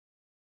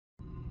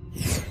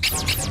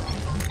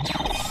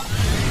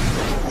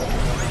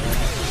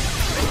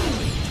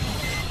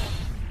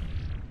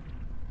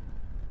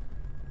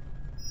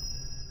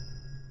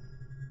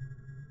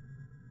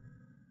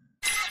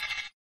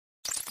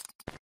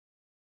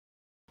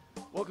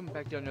Welcome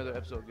back to another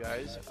episode,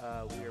 guys.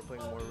 We are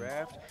playing more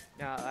Raft.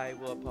 Now, I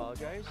will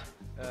apologize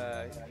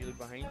if you look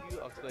behind you.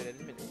 I'll explain that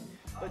in a minute.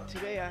 But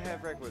today I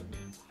have Ryker with me.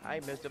 I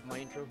messed up my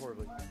intro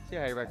horribly. Say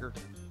hi, Ryker.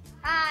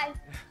 Hi.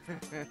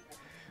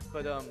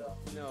 But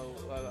no,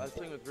 I was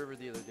playing with River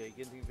the other day,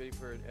 getting things ready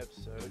for an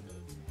episode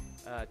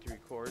to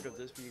record of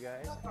this for you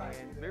guys.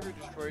 And River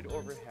destroyed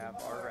over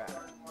half our raft.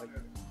 Like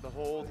the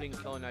whole thing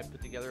Kelly and I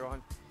put together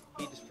on.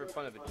 He just, for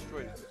fun of it,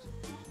 destroyed it.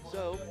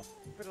 So,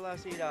 for the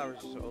last 8 hours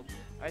or so,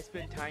 I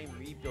spent time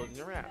rebuilding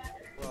the raft.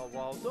 Well,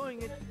 while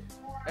doing it,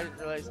 I didn't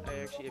realize I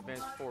actually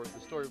advanced forward the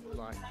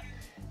storyline.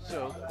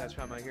 So, that's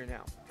why I'm out here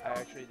now. I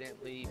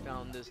accidentally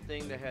found this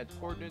thing that had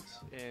coordinates,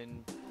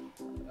 and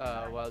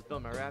while I was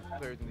building my raft,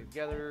 put everything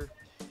together,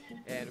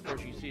 and of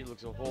course you see it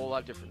looks a whole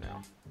lot different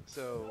now.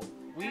 So,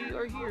 we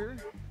are here,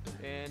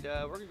 and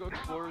we're going to go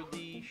explore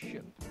the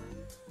ship.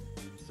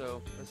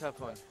 So, let's have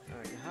fun.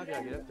 Alright, how did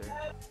I get up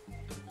there?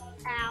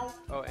 Ow.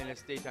 Oh, and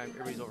it's daytime.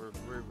 Everybody's over.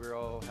 We're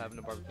all having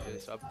a barbecue today,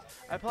 so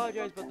I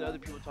apologize about the other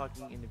people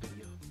talking in the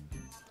video.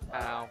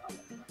 Ow.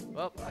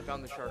 Well, I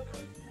found the shark.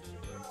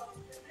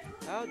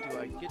 How do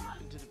I get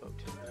into the boat?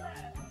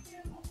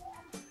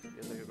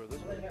 Guess I gotta go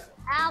this way.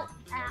 Ow.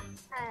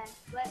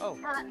 Oh,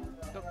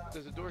 nope,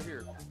 there's a door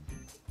here.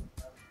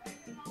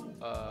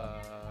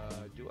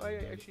 Do I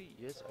actually?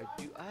 Yes,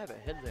 I do. I have a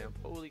headlamp.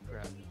 Holy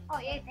crap. Oh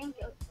yeah, thank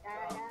you.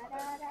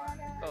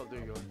 Oh, there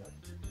you go.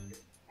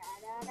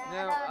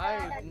 Now,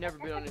 I've never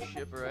been on a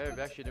ship, or I've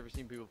actually never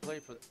seen people play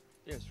for.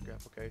 Yeah,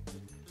 scrap. Okay.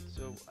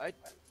 So I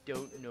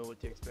don't know what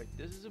to expect.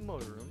 This is a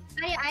motor room.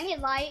 I need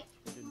light.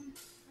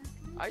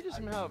 I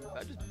just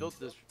built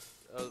this.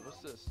 What's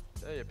this?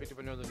 Hey, I picked up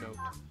another note.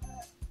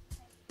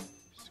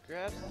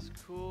 Scraps is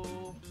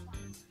cool.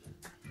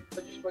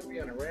 But you're supposed to be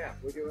on a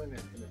raft. We're doing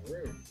it in a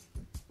room.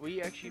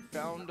 We actually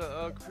found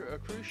a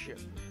cruise ship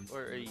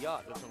or a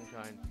yacht of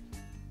some kind.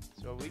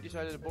 So we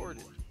decided to board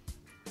it.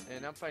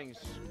 And I'm finding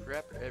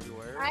scrap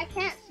everywhere. I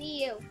can't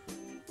see you.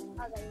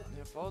 Oh, there you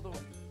Yeah, follow the.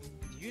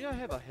 Do you not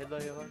have a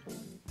headlight on?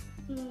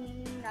 go.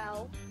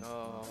 No.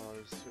 Oh,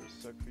 this is gonna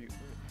suck for you.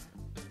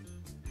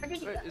 Where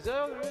did you Wait, go? is that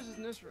all there is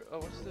in this? Oh,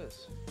 what's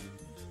this?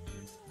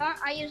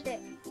 I used it.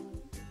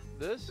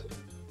 This?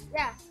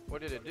 Yeah.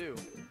 What did it do?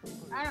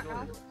 I don't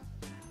know.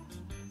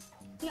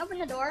 Can you open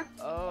the door?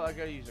 Oh, I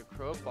gotta use a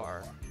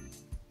crowbar.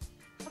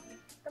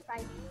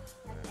 Goodbye.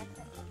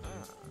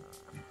 Ah,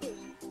 Can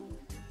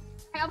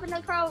I open the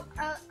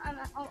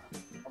open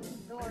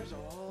the door. there's a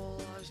whole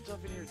lot of stuff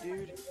in here,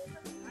 dude.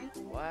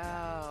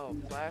 Wow,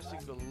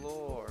 plastic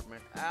galore, man.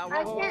 Ow,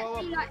 I whoa, can't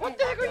whoa, see whoa. nothing. What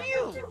the heck are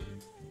you?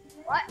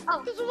 What?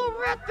 Oh. There's a little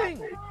rat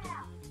thing.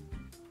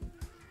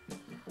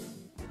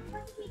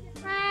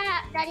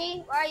 Ah,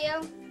 Daddy, where are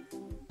you?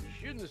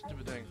 Shooting this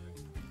stupid thing.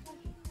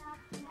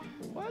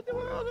 What the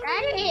world?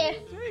 Daddy.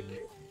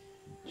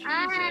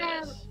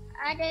 Jesus.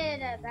 I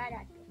did a bad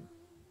acting.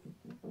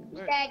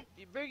 Wait, Dad.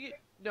 you better get.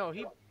 No,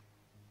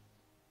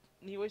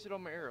 he wasted all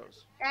my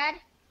arrows. Dad,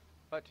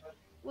 What?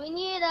 we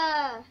need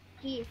a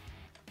key.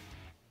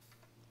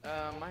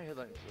 My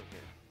headlight's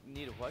okay.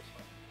 Need a what?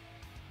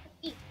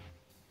 Eat.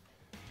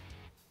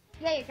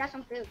 Yeah, you got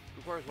some food.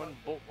 Requires one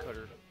bolt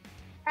cutter.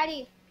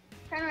 Daddy,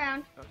 turn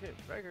around. Okay,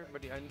 right here,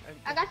 buddy.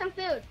 I got some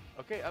food.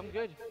 Okay, I'm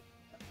good.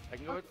 I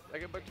can go. I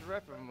get back to the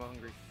raft if I'm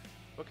hungry.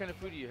 What kind of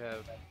food do you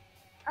have?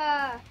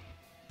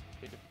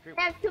 Take a-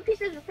 I have 2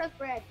 pieces of cooked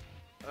bread.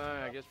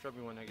 I guess drop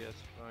me one. I guess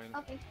fine.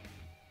 Okay.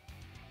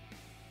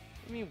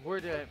 I mean, where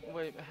did I?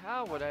 Wait,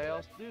 how would I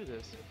else do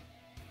this?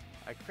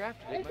 I crafted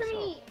it Wait for myself.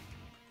 me.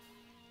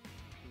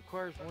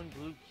 Requires one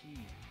blue key.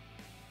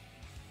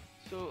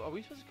 So, are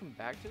we supposed to come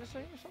back to the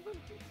site or something?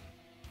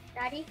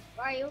 Daddy,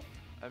 where are you?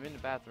 I'm in the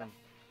bathroom.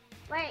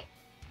 Wait.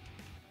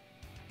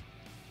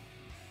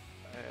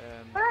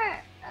 Um,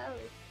 Where? Oh.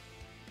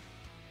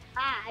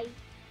 Hi.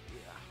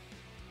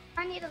 yeah.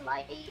 I need a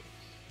light.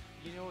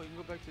 You know what? You can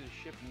go back to the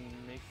ship and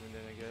make one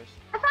then, I guess.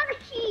 I found a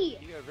key.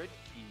 You got a red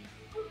key.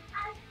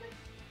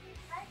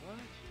 What?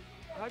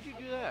 How'd you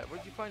do that?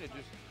 Where'd you find it?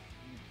 Just.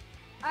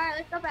 Alright,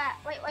 let's go back.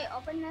 Wait,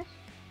 open this.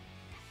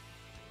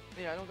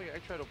 Yeah, I don't think I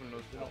tried opening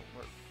those. They don't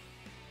work.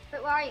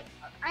 Wait, where are you?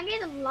 I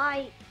need a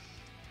light.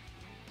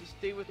 Just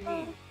stay with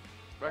me.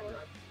 Record.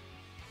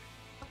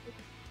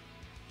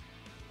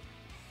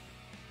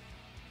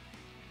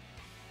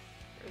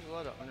 There's a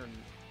lot of under.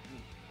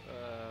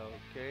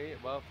 Okay.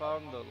 Well, I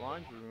found the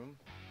laundry room.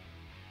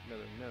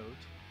 Another note.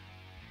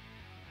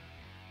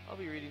 I'll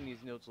be reading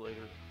these notes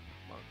later.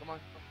 Come on.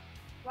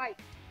 Right.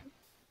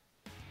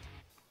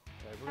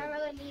 Alright, we're I gonna-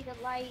 really need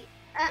a light.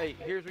 Hey,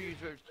 here's where you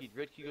use red key.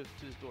 Red key goes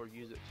to this door.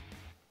 Use it.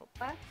 Oh,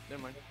 What?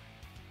 never mind.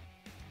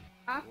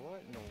 Huh?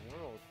 What in the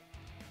world?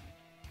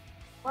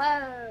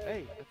 Whoa.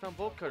 Hey, I found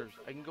bolt cutters.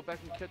 I can go back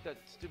and cut that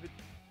stupid.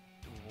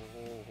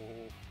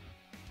 Whoa.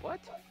 What?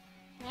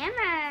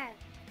 Hammer.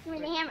 Give me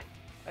the hammer.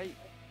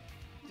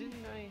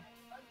 Didn't I?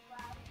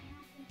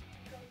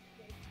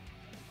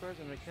 Requires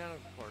a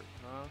mechanical part,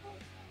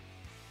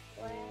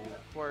 huh?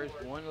 Requires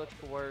one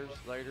electrical wires,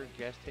 lighter,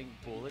 gas tank,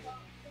 bullet.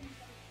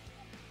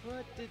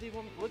 What do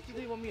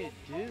they want me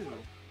to do?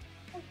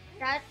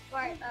 That's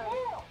part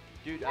of.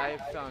 Dude, I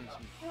have found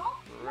some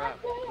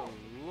crap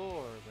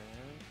galore,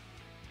 man.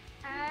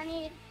 I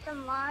need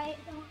some light.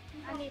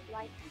 I need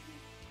light.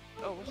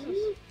 Oh, what's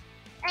this?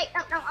 Hey,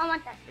 no, I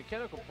want that.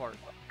 Mechanical part.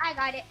 I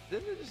got it.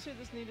 Didn't it just say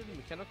this needed a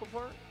mechanical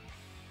part?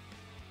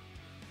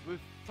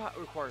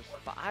 Requires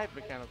 5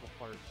 mechanical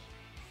parts.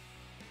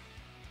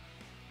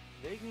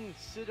 They can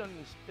sit on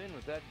and spin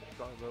with that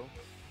cargo.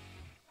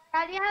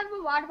 Daddy, I have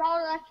a water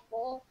bottle that's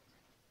full.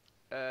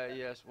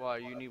 Yes. Why?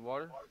 You need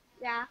water?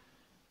 Yeah.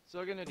 So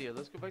I got an idea.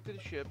 Let's go back to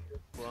the ship.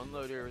 We'll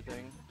unload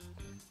everything,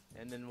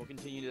 and then we'll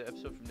continue the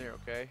episode from there.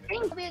 Okay? I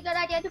think it would be a good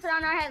idea to put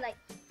on our headlights.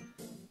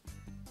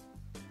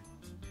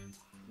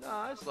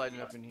 Nah, it's lighting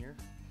up in here.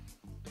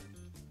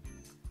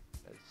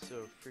 That's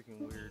so freaking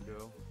weird,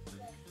 though.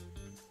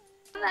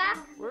 Come back.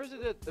 Where is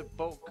it that the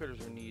bolt cutters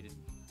are needed?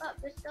 Oh,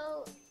 there's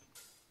still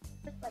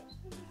this place.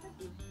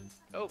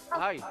 Oh,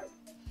 hi.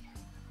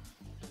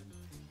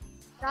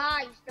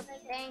 Die, you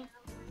stupid thing.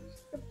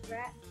 Stupid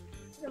rat.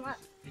 Come on.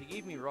 He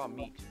gave me raw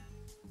meat.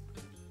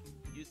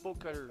 Use bolt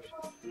cutters.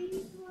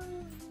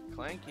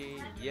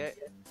 Clanky. Yeah.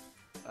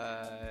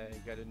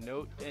 Got a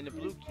note and a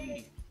blue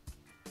key.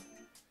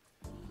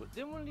 But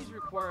didn't one of these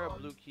require a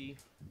blue key?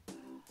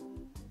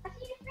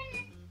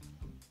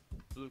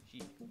 Blue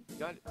key.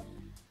 Got it.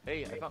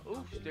 Hey, I found.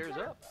 Ooh, stairs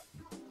up.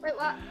 Wait,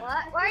 what?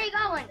 What? Where are you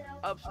going?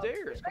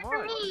 Upstairs. Come For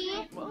on.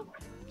 me. Well,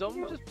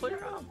 don't just play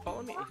around.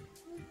 Follow me.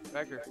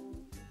 Ryker,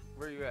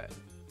 where are you at?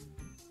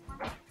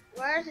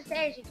 Where's the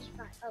stairs you just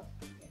found? Oh.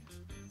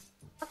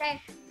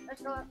 Okay,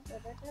 let's go up.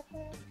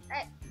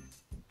 Hey.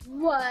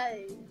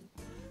 Whoa.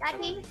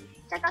 Daddy,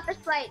 check out this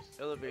place.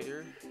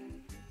 Elevator.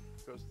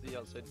 Goes to the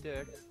outside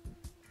deck.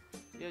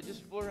 Yeah,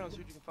 just explore around, see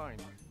what you can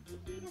find.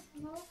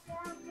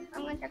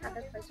 I'm gonna check out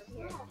this place over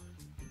here.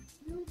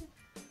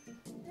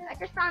 I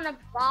just found a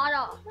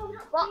bottle.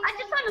 Well, I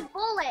just found a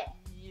bullet.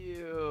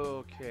 You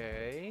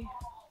okay?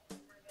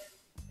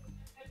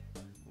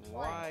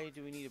 Why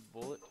do we need a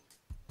bullet?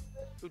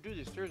 Oh, dude,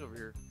 there's stairs over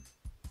here.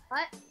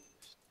 What?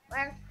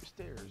 Where?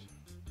 Stairs.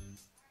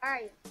 Where are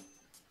you?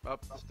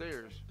 Up the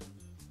stairs.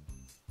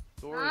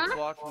 Door is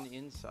blocked from the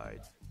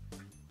inside.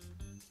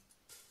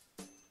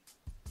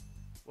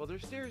 Well,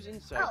 there's stairs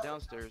inside, Oh.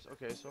 downstairs.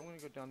 Okay, so I'm gonna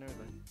go down there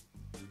then.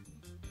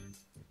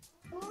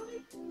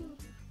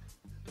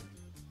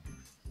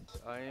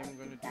 I am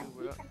gonna do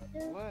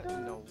what?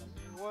 No,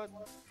 what?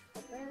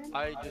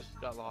 I just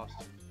got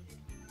lost.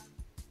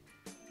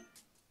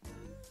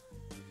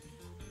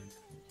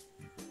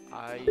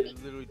 I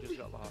literally just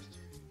got lost.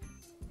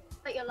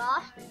 But you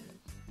lost?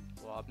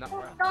 Well, I'm not.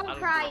 Don't I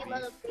cry, was gonna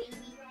little baby. be.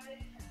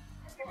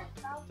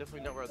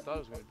 Definitely not where I thought it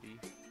was gonna be.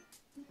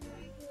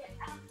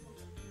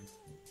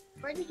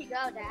 Where did you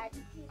go, Dad?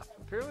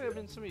 Apparently, I'm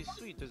in somebody's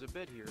suite. There's a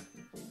bed here.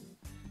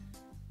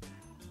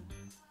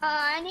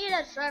 I need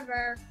a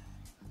server.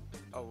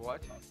 Oh,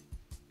 what?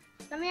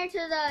 Come here to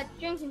the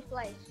drinking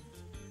place.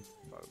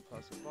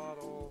 Plastic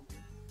bottle.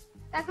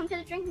 Gotta come to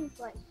the drinking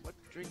place. What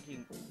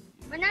drinking?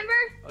 Remember?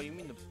 Oh, you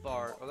mean the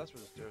bar? Oh, that's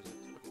where the stairs is.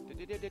 Can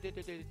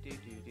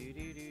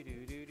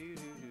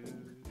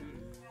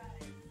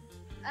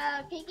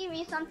you give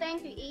me something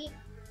to eat?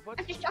 What?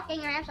 I'm just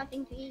joking around,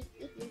 something to eat.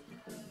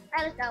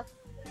 Alright, let's go.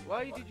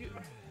 Why did you?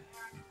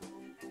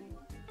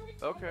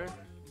 Okay.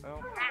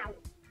 Well, Ow.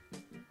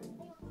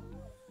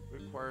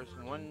 requires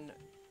one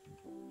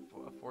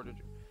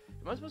fortitude.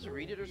 Am I supposed to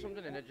read it or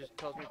something, and it just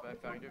tells me if I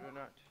found it or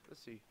not?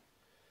 Let's see.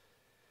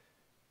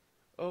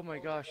 Oh my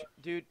gosh,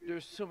 dude,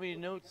 there's so many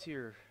notes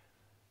here.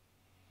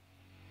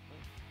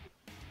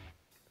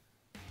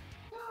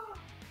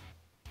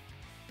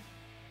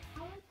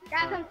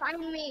 Dad, come find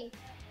me.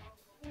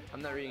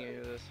 I'm not reading any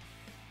of this.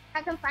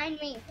 Dad, come find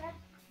me.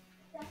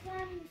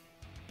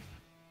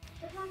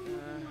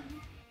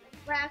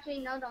 Well, actually,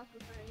 no, don't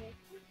come find me.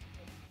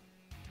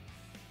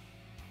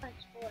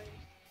 Explorers.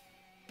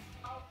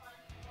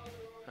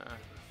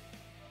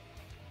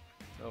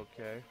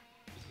 Okay.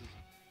 This is...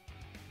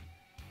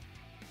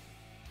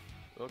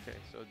 Okay,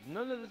 so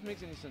none of this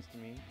makes any sense to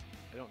me.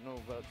 I don't know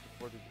about the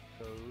fortitude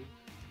code.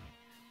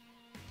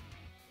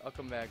 I'll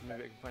come back.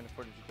 Maybe I can find a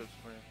fortitude code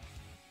somewhere.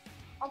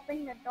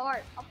 Open the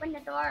door. Open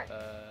the door.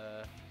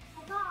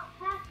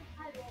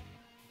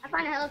 I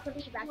found a Hello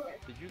Kitty back there.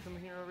 Did you come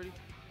in here already?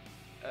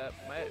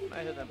 My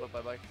headlamp up,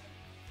 bye-bye.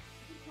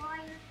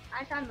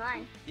 I found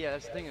mine. Yeah,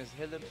 that's the thing is,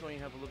 headlamps only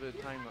have a little bit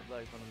of time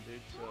life on them,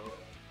 dude, so...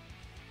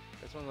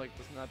 That's one like,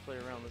 let's not play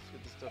around, let's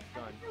get this stuff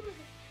done.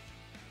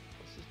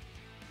 What's this?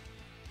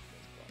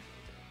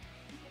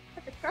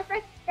 It's a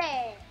perfect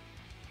stair.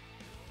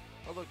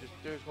 Oh look, there's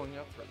stairs going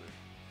up further.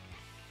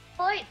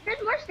 Oh wait,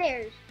 there's more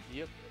stairs.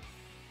 Yep.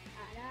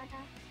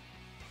 Da-da-da.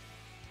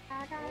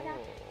 Oh.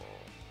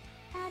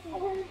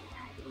 Da-da-da.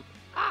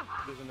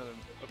 Ah! There's another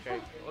one. Okay,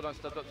 hold on,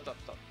 stop.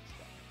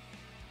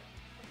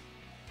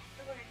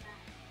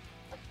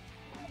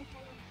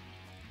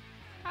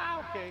 Ah,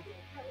 okay.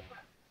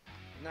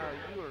 Now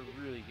you are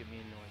really getting me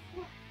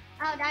annoying.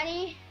 Oh,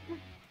 Daddy.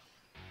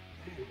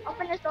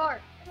 Open this door.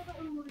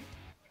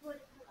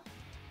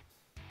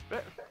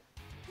 Hey,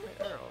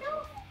 Earl.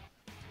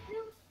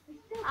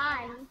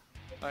 I'm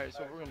Alright,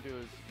 so what we're gonna do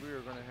is we're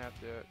gonna have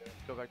to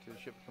go back to the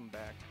ship and come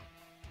back.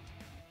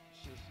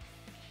 It's just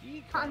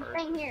key I'm card.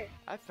 staying here.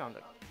 I found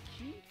a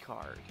key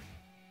card.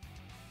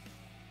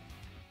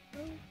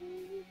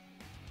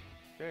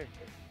 Okay.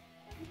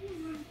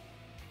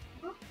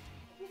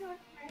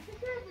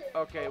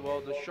 Okay, well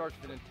the shark's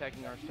been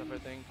attacking our stuff, I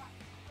think.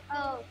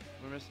 Oh.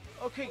 We're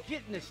okay,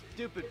 get in this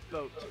stupid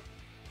boat.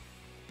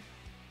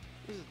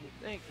 This is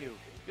thank you.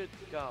 Good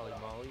golly,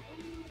 Molly.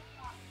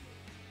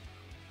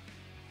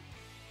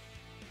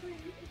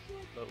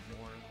 Boat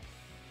more.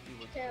 See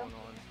what's going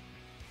on.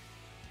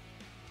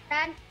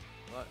 Dad,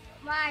 What?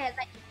 my head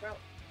like broke.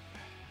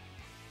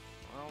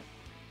 Well,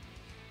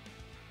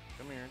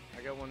 come here.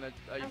 I got one that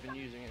I've been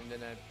using, and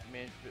then I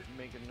managed to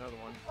make another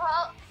one.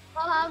 Well,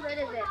 how good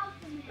is it?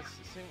 It's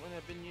the same one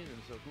I've been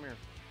using, so come here.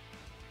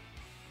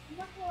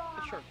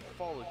 The shark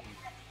followed you.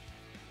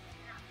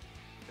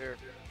 There,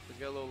 it's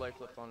got a little life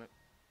left on it.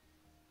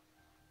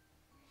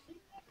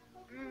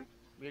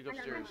 We gotta go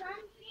upstairs.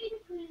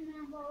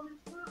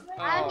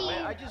 Oh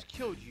man, I just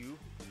killed you.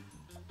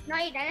 No,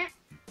 you didn't.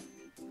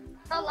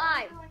 Still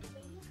alive.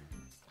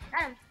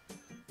 Adam,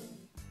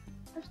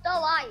 I'm still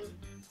alive.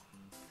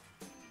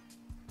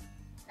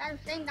 I'm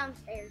staying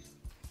downstairs.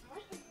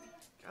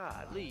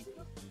 Golly.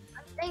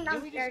 I'm staying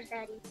downstairs,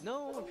 Daddy.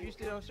 No, if you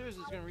stay downstairs,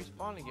 it's gonna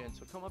respawn again.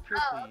 So come up here,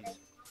 Oh, please. okay.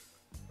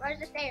 Where's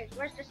the stairs?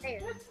 Where's the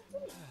stairs?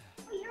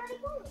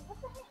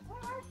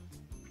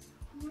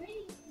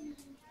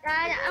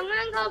 Dad, I'm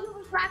gonna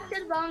go back to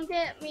the bone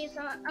pit. Me,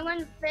 so I'm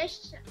gonna fish.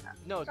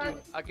 No, so dude,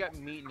 I got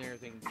meat and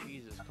everything.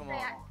 Jesus, come on.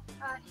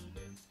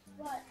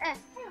 Where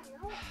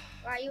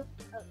are you?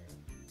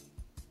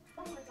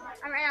 Oh.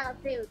 I ran out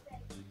of food.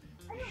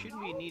 You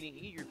shouldn't be needing to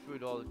eat your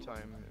food all the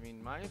time. I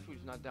mean, my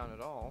food's not down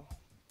at all.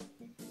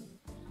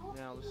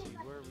 Now, let's see,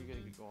 where are we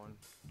gonna get going?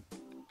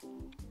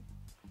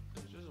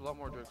 There's a lot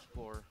more to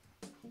explore.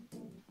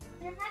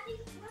 Yeah,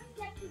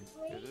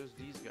 there's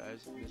these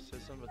guys, and it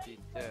says something about the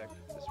deck.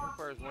 This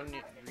requires one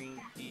green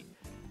key.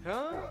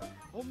 Huh?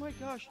 Oh my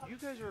gosh, you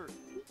guys are...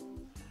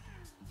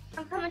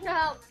 I'm coming to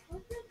help.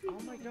 Oh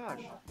my gosh.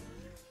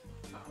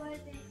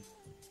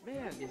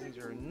 Man, these things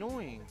are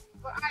annoying.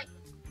 Where are you?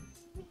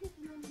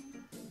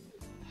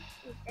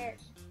 The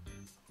stairs.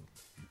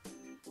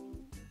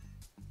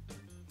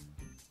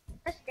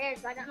 The stairs,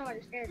 but I don't know where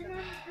the stairs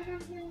are.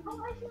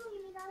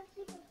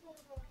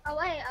 Oh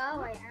wait, I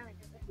know it.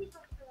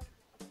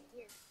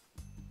 Here.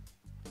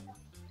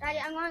 Daddy,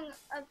 I'm going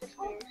up the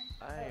stairs.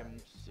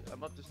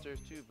 I'm up the stairs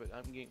too, but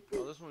I'm getting...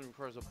 Oh, this one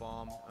requires a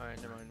bomb.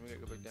 Alright, never mind, we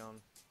gotta go back down.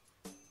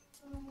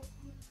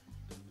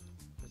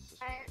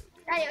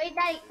 Daddy, wait,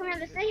 Daddy, come here,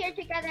 let's stay here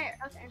together.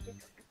 Okay, I'm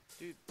just...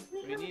 Dude,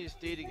 we need to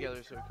stay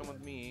together, so come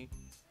with me.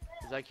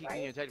 Because I keep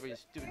getting attacked by these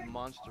stupid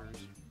monsters.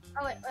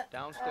 Oh wait,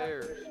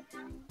 Downstairs.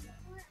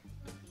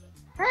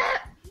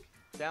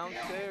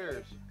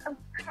 Downstairs. I'm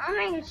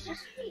coming, it's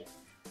just...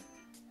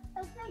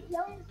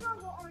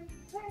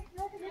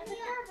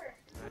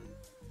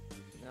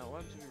 Now,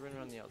 what happens if we run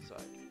around the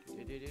outside?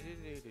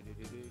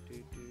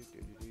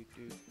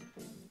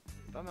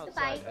 If I'm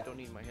outside, I don't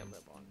need my hand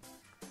lamp on.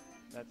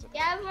 That's okay. Do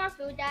you have more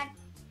food, Dad?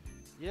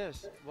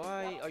 Yes,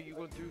 why are you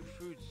going through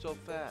food so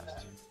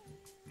fast?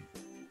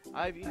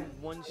 I've eaten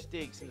one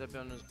steak since I've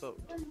been on this boat.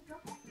 And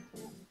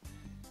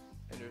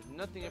there's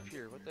nothing up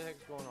here. What the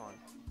heck's going on?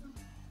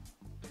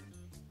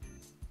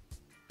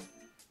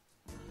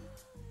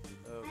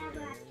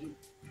 Okay.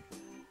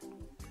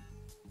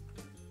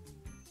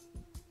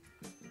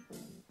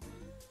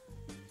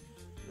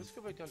 Let's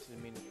go back down to the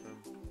main room.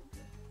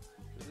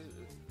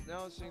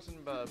 Now it's saying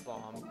something about a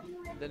bomb.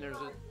 Then there's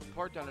a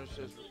part down there that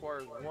says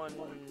requires one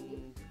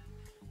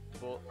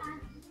bolt.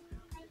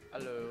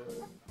 Hello.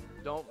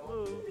 Don't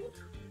move.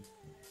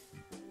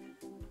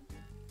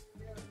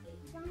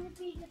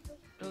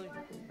 Really?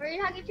 Were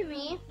you talking to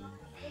me?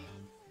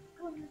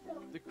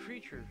 The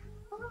creature.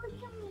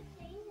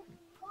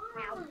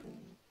 Ow.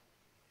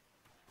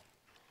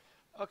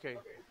 Okay,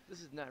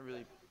 this is not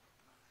really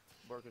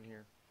working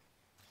here.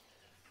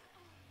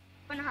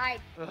 I'm gonna hide.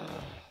 Ugh.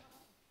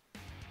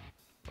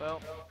 Well,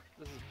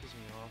 this is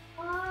pissing me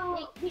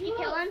off. Did you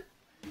kill him?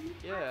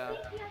 Yeah.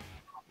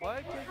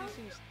 Why can't these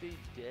things stay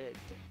dead?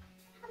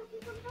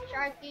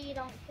 Sharky,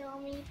 don't kill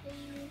me,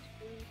 please,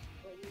 please,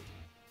 please.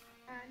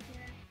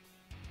 Here.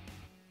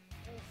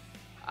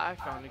 I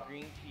found a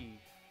green key.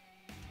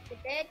 You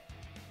did?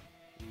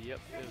 Yep,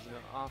 it was in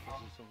an office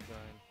of some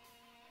kind.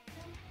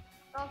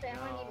 Okay, I'm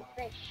gonna need a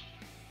fish.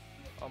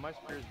 Oh, my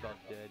spear's about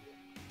dead.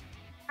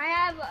 I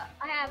have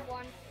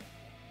one.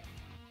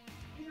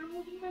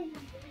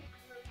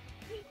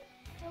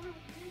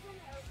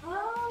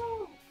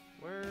 Oh!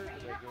 Where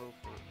did I go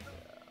for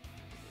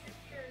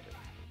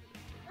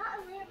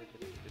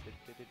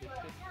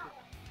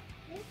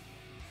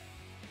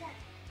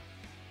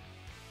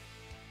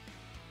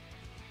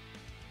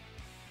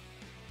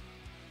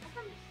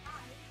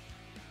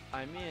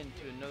I'm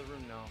into another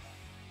room now.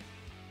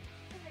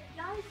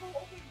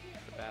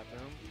 The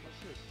bathroom? What's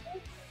this?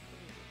 What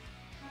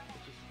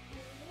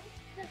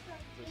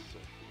is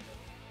this?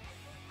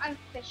 I'm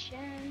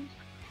fishing.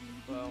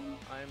 Well,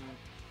 I'm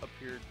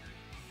appeared.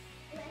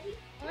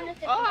 I'm gonna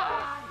sit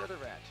Ah! Another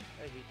rat.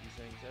 I hate these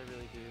things. I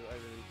really do. I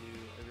really do.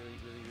 I really,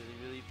 really, really,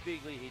 really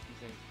bigly hate these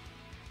things.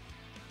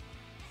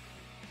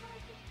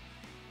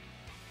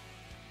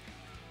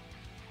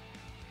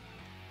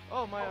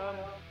 Oh,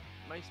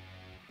 my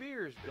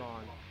spear's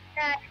gone.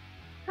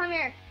 Come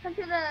here. Come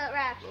to the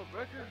raft. Well,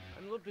 Ryker,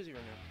 I'm a little busy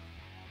right now.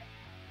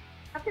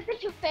 I'm gonna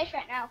pitch you fish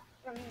right now.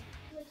 From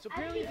So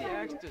apparently the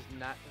axe does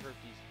not hurt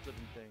these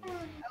living things.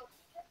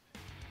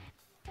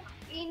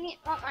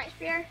 want my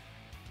spear?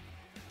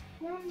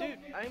 Dude,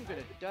 I'm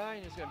gonna die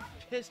and it's gonna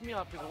piss me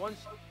off because of one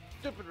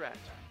stupid rat.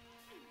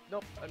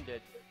 Nope, I'm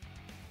dead.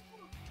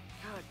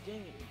 God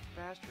dang it, you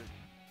bastard.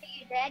 Are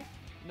you dead?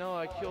 No,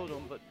 I killed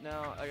him, but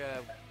now I got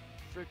a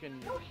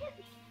freaking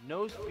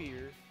no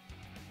spear.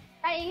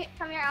 Daddy,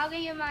 come here. I'll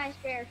give you my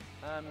spear.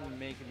 I'm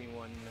making me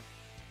one.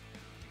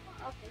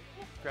 Okay.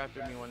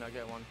 Crafted me one, I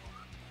got one.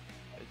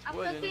 It's I'm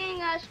wooden.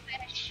 cooking us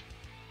fish.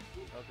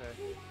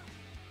 Okay.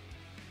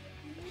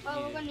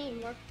 Oh, we're gonna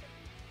need more.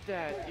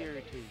 That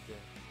irritated the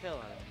hell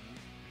out of me.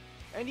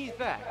 And he's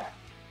back.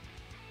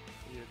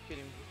 You're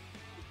kidding me.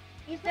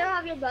 You still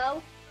have your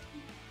bow?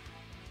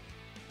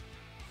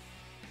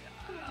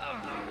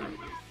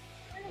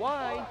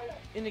 Why,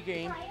 in the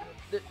game,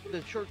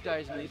 the shark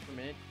dies at least for a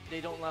minute, they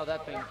don't allow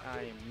that thing? I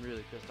am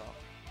really pissed off.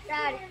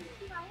 Dad,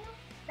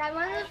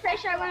 one of the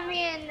fish are gonna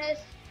be in this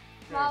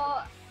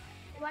small.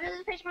 One of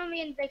the fish are gonna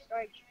be in big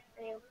storage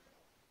for you.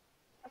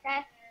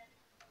 Okay?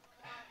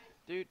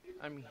 Dude,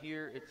 I'm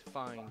here, it's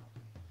fine.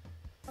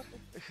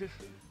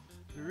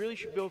 We really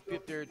should both be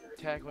up there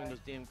tackling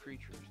those damn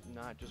creatures,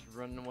 not just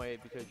running away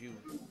because you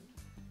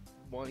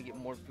want to get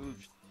more food.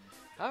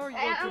 How are you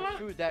going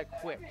through food that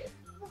quick?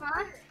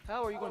 Huh?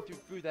 How are you going through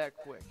food that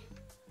quick?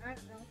 I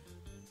don't know.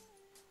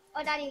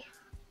 Oh, Daddy.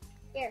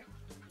 Here.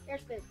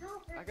 Here's food.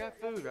 I got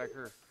food,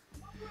 Ryker.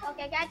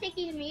 Okay, gotta take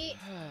these meat.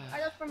 Are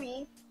those for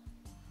me?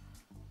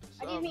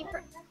 Are these meat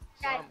for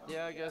Dad?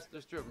 Yeah, I guess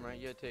there's 2 of them, right?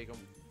 Yeah, take them.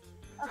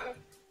 Okay.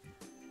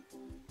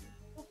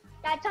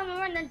 Dad, tell me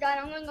when they're done.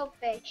 I'm gonna go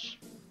fish.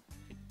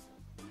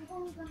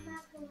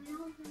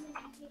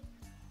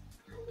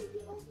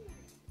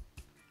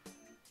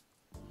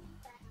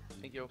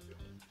 Thank you.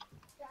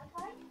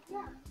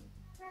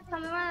 Tell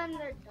me when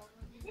they're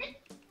done.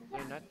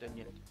 They're not done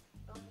yet.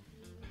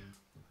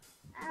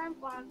 I'm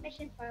going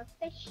fishing for a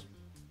fish.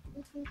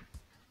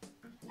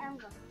 I'm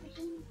going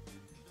fishing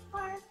for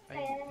a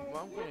fish.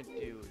 What I'm going to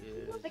do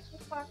is... Fishing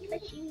for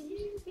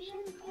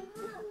fishing.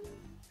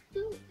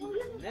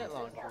 Net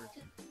launcher.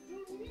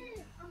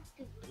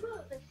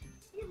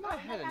 I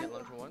had a net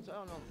launcher once. I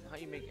don't know how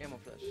you make ammo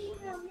for that stupid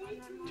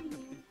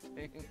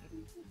thing.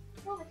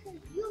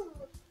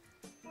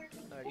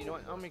 Alright, you know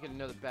what? I'll make it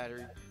another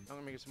battery. I'm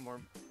gonna make it some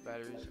more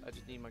batteries. I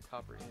just need my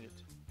copper ingot.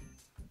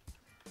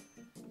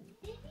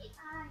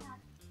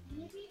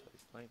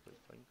 Please,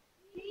 please.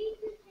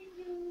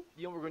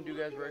 You know what we're gonna do,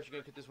 guys? We're actually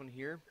gonna cut this one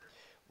here.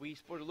 We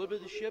explored a little bit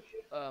of the ship.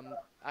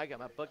 I got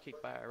my butt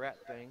kicked by a rat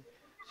thing.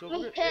 So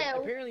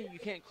apparently you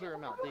can't clear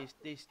them out.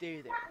 They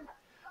stay there.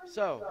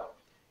 So,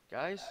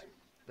 guys,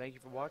 thank you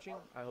for watching.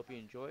 I hope you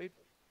enjoyed.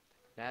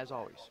 And as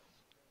always,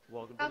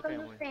 welcome to the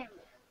family.